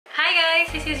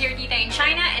guys, this is your tita in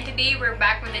China, and today we're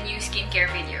back with a new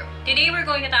skincare video. Today we're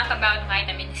going to talk about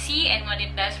vitamin C and what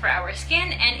it does for our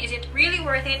skin, and is it really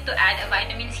worth it to add a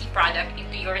vitamin C product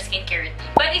into your skincare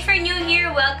routine. But if you're new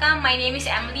here, welcome. My name is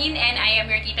Emmeline and I am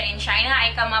your tita in China.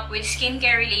 I come up with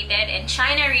skincare related and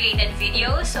China related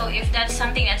videos, so if that's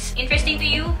something that's interesting to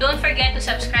you, don't forget to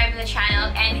subscribe to the channel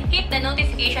and hit the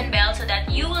notification bell so that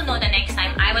you will know the next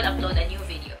time I will upload a new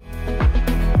video.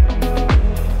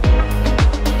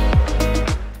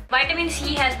 Vitamin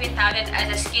C has been touted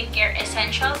as a skincare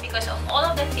essential because of all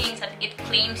of the things that it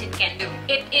claims it can do.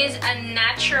 It is a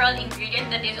natural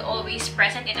ingredient that is always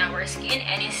present in our skin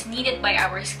and is needed by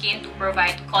our skin to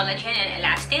provide collagen and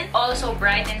elastin, also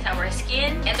brightens our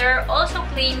skin, and there are also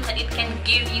claims that it can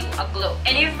give you a glow.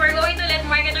 And if we're going to let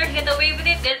marketers get away with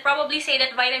it, they'll probably say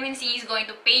that vitamin C is going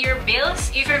to pay your bills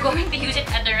if you're going to use it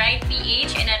at the right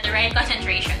pH and at the right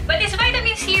concentration. But is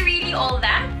vitamin C really all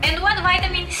that? And what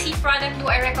vitamin C product do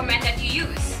I recommend that you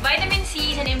use? Vitamin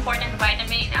C is an important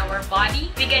vitamin in our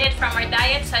body. We get it from our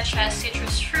diet such as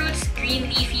citrus fruits, green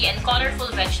leafy, and colorful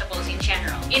vegetables in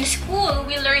general. In school,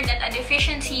 we learned that a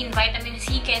deficiency in vitamin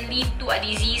C can lead to a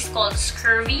disease called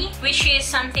scurvy, which is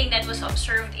something that was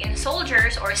observed in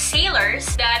soldiers or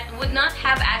sailors that would not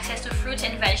have access to fruits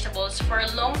and vegetables for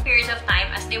long periods of time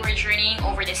as they were journeying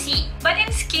over the sea. But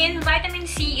in skin, vitamin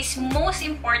C is most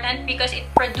important because it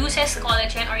produces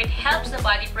collagen, or it helps the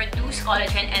body produce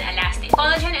collagen and elastin.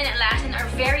 Collagen and elastin are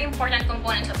very important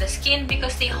components of the skin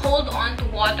because they hold on to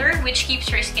water, which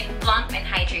keeps your skin plump and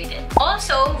hydrated.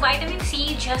 Also, vitamin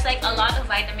C, just like a lot of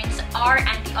vitamins, are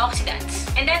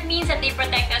antioxidants. And that means that they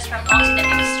protect us from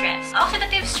oxidative stress.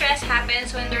 Oxidative stress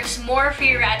happens when there's more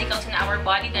free radicals in our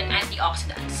body than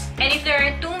antioxidants. And if there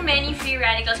are too many free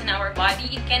radicals in our body,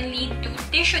 it can lead to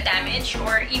tissue damage,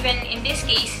 or even in this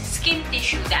case, skin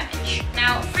tissue damage.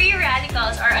 Now, free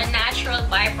radicals are a natural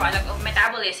byproduct of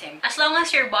metabolism. As long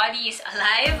as your body is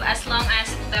alive, as long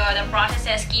as the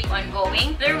processes keep on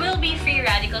going, there will be free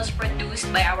radicals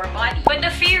produced by our body. But the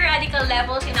free radical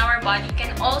levels in our body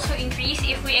can also increase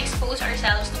if we expose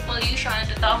ourselves to pollution,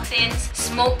 to toxins,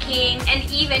 smoking, and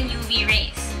even UV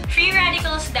rays. Free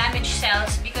radicals damage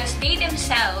cells because they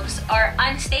themselves are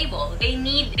unstable.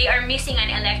 They are missing an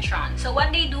electron. So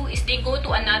what they do is they go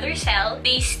to another cell,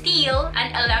 they steal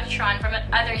an electron from that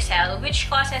other cell, which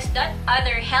causes that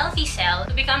other healthy cell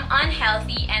to become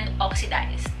unhealthy and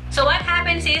oxidized. So what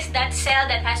happens is that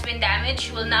cell that has been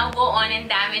damaged will now go on and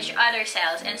damage other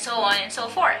cells, and so on and so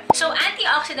forth. So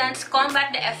antioxidants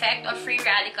combat the effect of free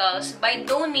radicals by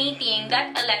donating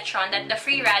that electron that the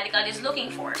free radical is looking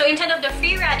for. So instead of the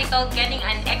free radical getting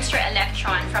an extra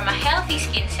electron from a healthy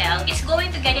skin cell, it's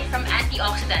going to get it from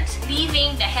antioxidants,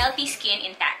 leaving the healthy skin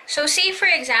intact. So say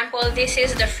for example, this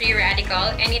is the free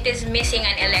radical and it is missing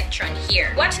an electron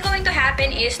here. What's going to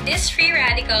happen is this free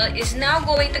radical is now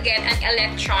going to get an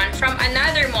electron from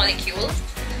another molecule.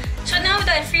 So now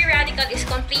the free radical is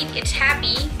complete, it's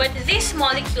happy, but this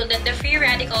molecule that the free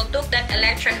radical took that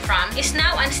electron from is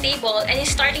now unstable and is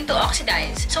starting to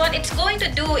oxidize. So what it's going to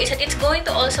do is that it's going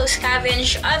to also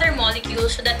scavenge other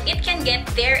molecules so that it can get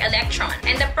their electron.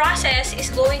 And the process is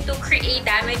going to create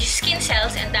damaged skin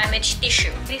cells and damaged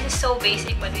tissue. This is so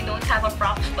basic, but we don't have a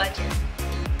props budget.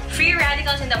 Free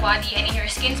radicals in the body and in your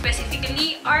skin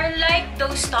specifically are like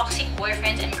those toxic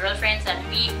boyfriends and girlfriends that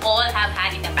we all have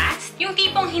had in the past. Yung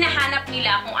tipong hinahanap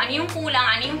nila kung ano yung kulang,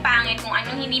 ano yung pangit, kung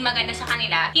anong hindi maganda sa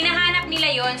kanila, hinahanap nila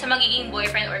yon sa magiging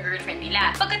boyfriend or girlfriend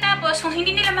nila. Pagkatapos, kung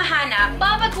hindi nila mahanap,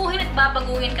 babaguhin at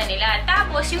babaguhin ka nila.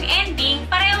 Tapos, yung ending,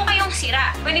 pareho kayong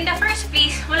sira. When in the first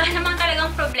place, wala namang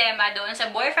talagang problema doon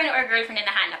sa boyfriend or girlfriend na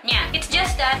nahanap niya. It's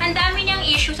just that, ang dami niyang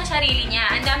issue sa sarili niya,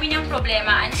 ang dami niyang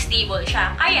problema, unstable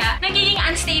siya. Kaya, nagiging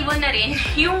unstable na rin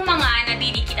yung mga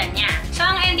nadidikitan niya. So,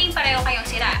 ang ending, pareho kayong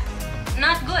sira.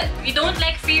 Not good. We don't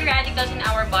like free radicals in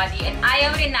our body, and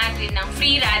ayaw rin natin ng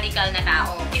free radical na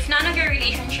tao. If none of your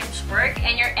relationships work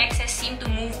and your exes seem to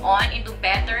move on into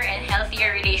better and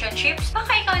healthier relationships,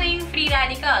 baka ikaw na yung free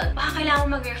radical. Baka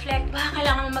kailangan mag-reflect, baka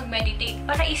kailangan mag-meditate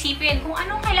para isipin kung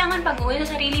anong kailangan baguhin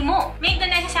sa sarili mo. Make the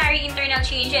necessary internal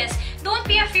changes. Don't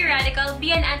be a free radical,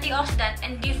 be an antioxidant,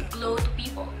 and give glow to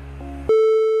people.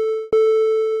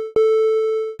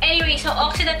 Anyway, so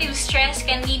oxidative stress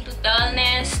can lead to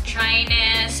dullness,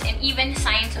 dryness, and even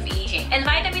signs of aging. And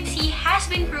vitamin C has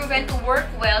been proven to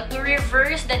work well to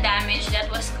reverse the damage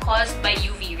that was caused by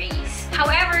UV rays.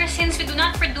 However, since we do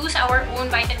not produce our own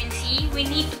vitamin C, we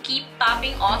need to keep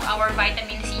topping off our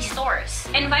vitamin C stores.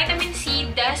 And vitamin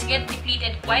C does get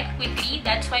depleted quite quickly.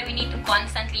 That's why we need to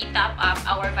constantly top up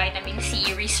our vitamin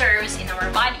C reserves in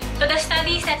our body. So the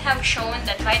studies that have shown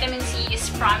that vitamin C is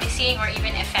promising or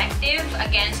even effective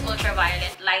against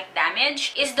ultraviolet light damage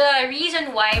advantage is the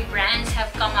reason why brands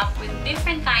have come up with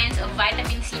different kinds of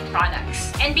vitamin C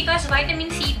products. And because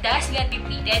vitamin C does get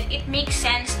depleted, it makes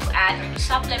sense to add or to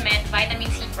supplement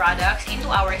vitamin C products into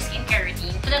our skincare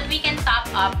routine so that we can top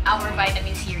up our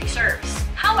vitamin C reserves.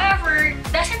 However,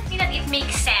 doesn't mean that it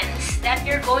makes sense that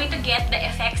you're going to get the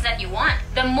effects that you want.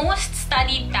 The most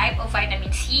studied type of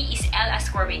vitamin C is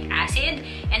L-ascorbic acid,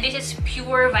 and this is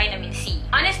pure vitamin C.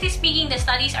 Honestly speaking, the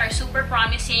studies are super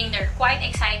promising, they're quite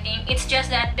exciting. It's just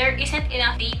that there isn't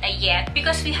enough data yet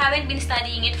because we haven't been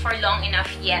studying it for long enough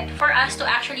yet for us to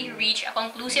actually reach a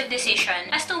conclusive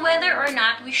decision as to whether or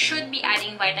not we should be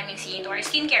adding vitamin C into our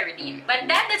skincare routine. But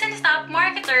that doesn't stop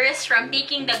marketers from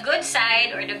taking the good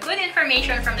side or the good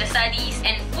information from the studies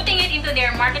and putting it into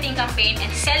their marketing campaign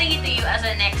and selling it to you as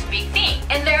the next big thing.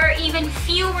 And there are even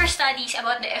fewer studies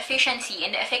about the efficiency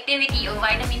and the effectivity of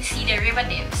vitamin C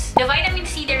derivatives. The vitamin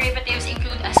C derivatives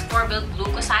include ascorbyl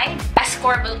glucoside,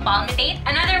 ascorbyl palmitate.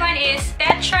 Another one is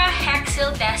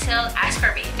tetrahexyldecyl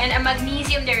ascorbate. And a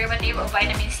magnesium derivative of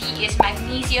vitamin C is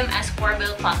magnesium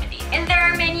ascorbyl palmitate. And there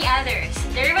are many others.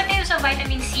 Derivatives of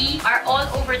vitamin C are all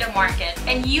over the market,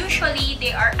 and usually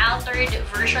they are altered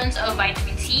versions of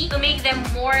vitamin C to make them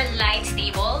more light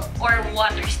stable or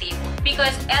water stable.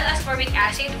 Because L-ascorbic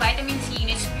acid, vitamin C in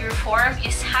its pure form,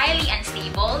 is highly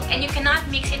unstable and you cannot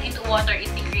mix it into water.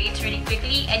 It degrades really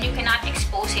quickly and you cannot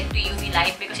expose it to UV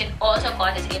light because it also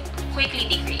causes it to quickly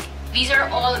degrade. These are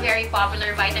all very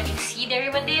popular vitamin C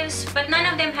derivatives, but none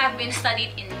of them have been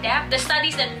studied in depth. The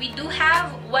studies that we do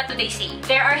have, what do they say?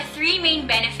 There are 3 main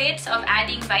benefits of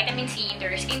adding vitamin C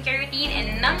into your skincare routine,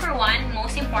 and number 1,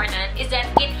 most important, is that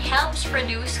it helps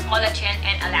produce collagen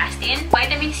and elastin.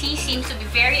 Vitamin C seems to be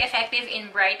very effective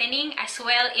in brightening as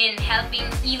well in helping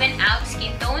even out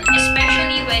skin tone,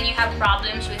 especially when you have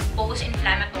problems with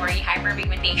post-inflammatory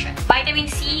hyperpigmentation. Vitamin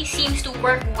C seems to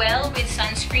work well with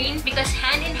sunscreen because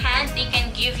hand in hand they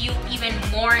can give you even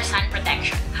more sun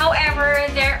protection. However,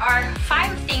 there are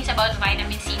 5 things about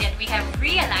vitamin C that we have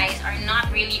realized are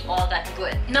not really all that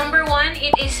good. Number 1,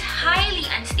 it is highly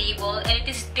unstable and it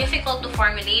is difficult to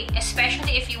formulate,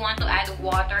 especially if you want to add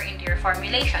water into your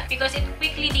formulation because it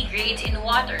quickly degrades in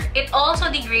water. It also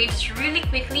degrades really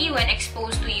quickly when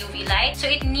exposed to UV light, so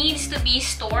it needs to be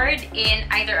stored in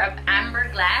either an amber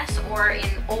glass or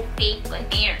in opaque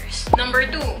containers. Number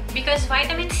 2, because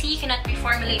vitamin C cannot be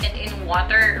formulated in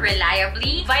water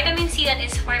reliably, vitamin C that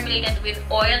is formulated with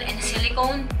oil and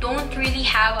silicone don't really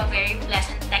have a very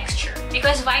pleasant texture.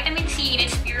 Because vitamin C in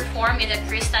its pure form is a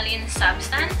crystalline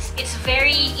substance,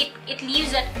 it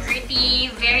leaves that gritty,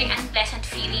 very unpleasant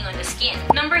feeling on the skin.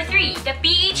 Number 3, the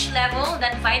pH level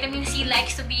that vitamin C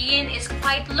likes to be in is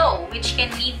quite low, which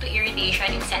can lead to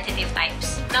irritation in sensitive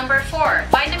types. Number 4,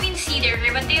 vitamin C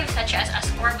derivatives such as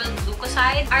ascorbyl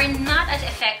glucoside are not as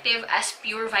effective as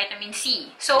pure vitamin C.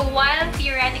 So while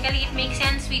theoretically it makes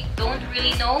sense, we don't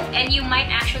really know, and you might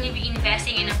actually be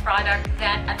investing in a product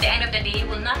that at the end of the day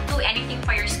will not do anything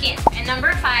for your skin. And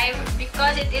number 5,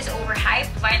 because it is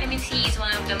overhyped, vitamin C is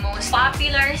one of the most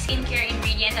popular skincare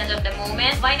ingredients as of the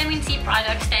moment. Vitamin C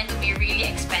products tend to be really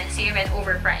expensive and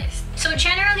overpriced. So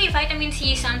generally, vitamin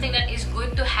C is something that is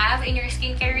good to have in your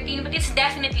skincare routine, but it's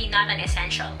definitely not an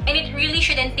essential. And it really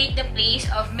shouldn't take the place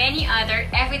of many other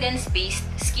evidence-based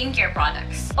skincare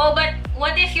products. Oh, but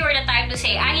what if you're the type to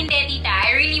say, hindi tita,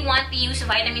 I really want to use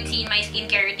vitamin C in my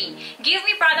skincare routine. Give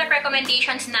me product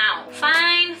recommendations now.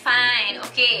 Fine.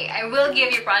 Okay, I will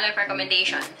give you product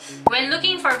recommendations. When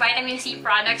looking for vitamin C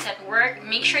products that work,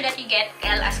 make sure that you get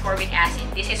L-ascorbic acid.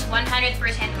 This is 100%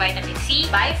 vitamin C.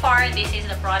 By far, this is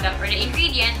the product or the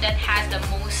ingredient that has the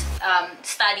most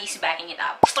studies backing it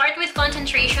up. Start with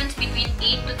concentrations between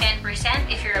 8 to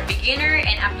 10% if you're a beginner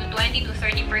and up to 20 to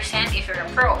 30% if you're a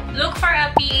pro. Look for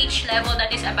a pH level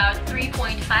that is about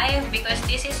 3.5 because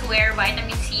this is where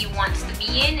vitamin C wants to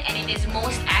be in and it is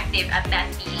most active at that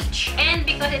pH. And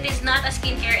because it is not a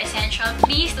skincare essential,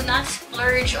 please do not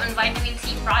splurge on vitamin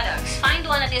C products. Find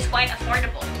one that is quite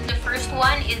affordable. The first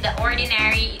one is the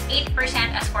Ordinary 8%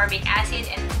 ascorbic acid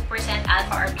and 2%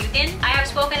 alpha-arbutin. I have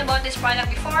spoken about this product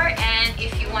before, and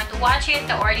if you want to watch it,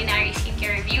 the Ordinary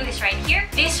skincare review is right here.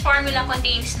 This formula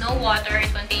contains no water,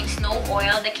 it contains no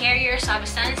oil. The carrier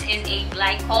substance is a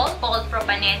glycol called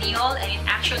propanediol, and it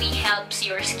actually helps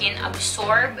your skin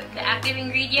absorb the active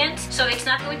ingredients. So it's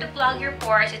not going to plug your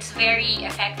pores. It's very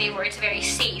effective, or it's very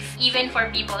safe, even for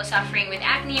people suffering with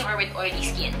acne or with oily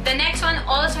skin. The next one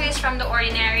also is from the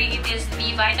Ordinary. It is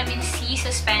the vitamin C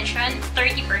suspension,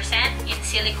 30% in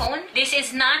silicone. silicone. This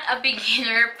is not a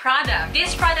beginner product.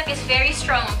 This product is very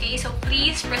strong, okay? So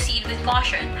please proceed with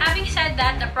caution. Having said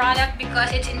that, the product,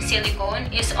 because it's in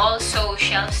silicone, is also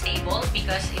shelf stable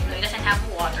because it doesn't have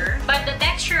water. But the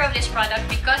texture of this product,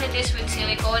 because it is with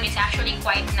silicone, is actually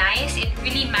quite nice. It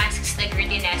really masks the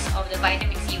grittiness of the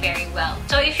vitamin C very well.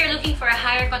 So if you're looking for a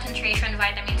higher concentration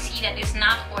vitamin C that is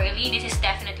not oily, this is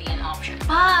definitely an option.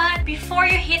 But before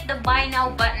you hit the buy now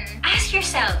button, ask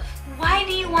yourself, why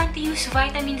do you want to use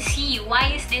vitamin C?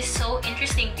 Why is this so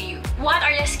interesting to you? What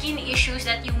are the skin issues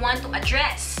that you want to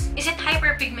address? Is it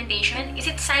hyperpigmentation? Is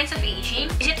it signs of aging?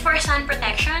 Is it for sun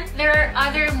protection? There are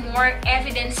other more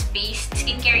evidence-based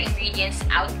skincare ingredients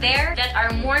out there that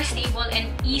are more stable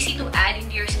and easy to add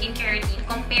into your skincare routine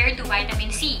compared to vitamin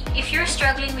C. If you're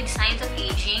struggling with signs of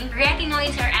aging,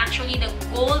 retinoids are actually the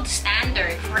gold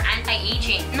standard for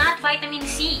anti-aging, not vitamin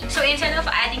C. So instead of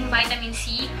adding vitamin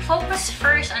C, focus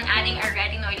first on adding a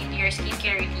retinoid into your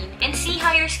skincare routine and see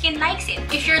how your skin likes it.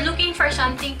 If you're looking for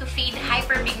something to fade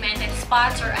hyperpigmented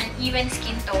spots or uneven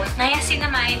skin tone,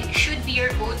 niacinamide should be your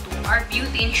go-to, or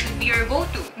butane should be your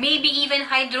go-to. Maybe even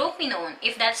hydroquinone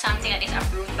if that's something that is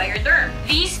approved by your derm.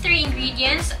 These three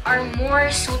ingredients are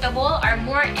more suitable, are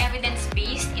more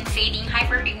evidence-based in fading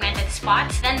hyperpigmented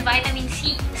spots than vitamin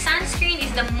C. Sunscreen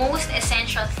is the most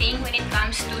essential thing when it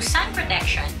comes to sun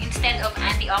protection instead of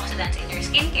antioxidants in your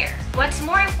skincare. What's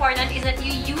more important is that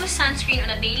you use sunscreen on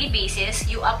a daily basis,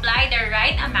 you apply the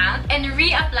right amount, and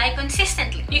reapply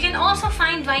consistently. You can also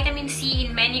find vitamin C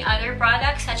in many other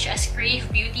products such as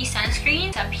Crave Beauty sunscreen.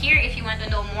 It's up here if you want to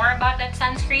know more about that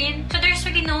sunscreen. So there's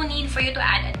really no need for you to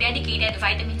add a dedicated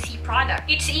vitamin C product.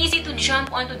 It's easy to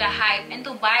jump onto the hype and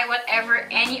to buy whatever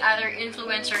any other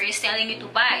influencer is telling you to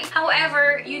buy.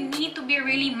 However, you need to be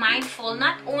really mindful,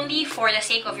 not only for the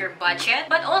sake of your budget,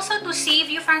 but also to save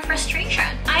you from frustration.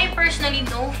 I personally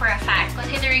know for a fact,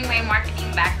 considering my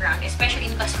marketing background, especially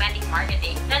in cosmetic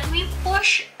marketing, that we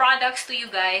push products to you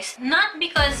guys not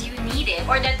because you need it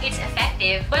or that it's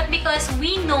effective, but because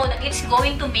we know that it's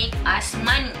going to make us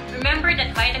money. Remember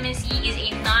that vitamin C is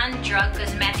a non-drug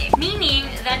cosmetic, meaning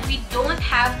that we don't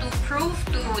have to prove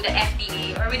to the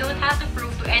FDA or we don't have to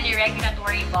prove to any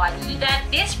regulatory body that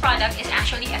this product is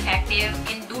actually effective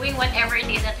in doing whatever it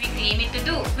is that we claim it to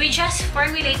do. We just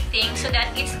formulate things so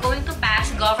that it's going to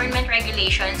pass government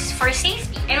regulations for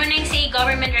safety. And when I say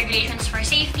government regulations for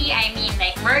safety, I mean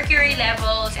like mercury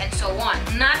levels and so on,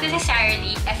 not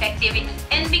necessarily effectivity.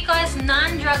 And because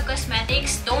non-drug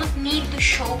cosmetics don't need to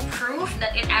show proof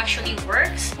that it actually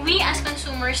works, we as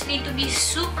consumers need to be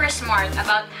super smart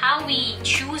about how we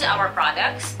choose our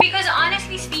products, because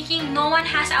honestly speaking, no one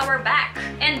has our back.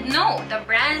 And no, the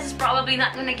brand is probably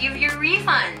not gonna give you a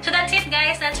refund. So that's it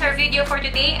guys, that's our video for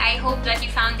today. I hope that you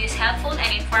found this helpful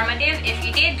and informative. If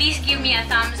you did, please give me a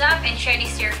thumbs up and share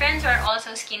this to your friends who are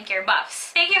also skincare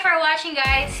buffs. Thank you for watching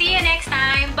guys. See you next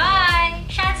time. Bye!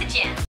 Shvets again.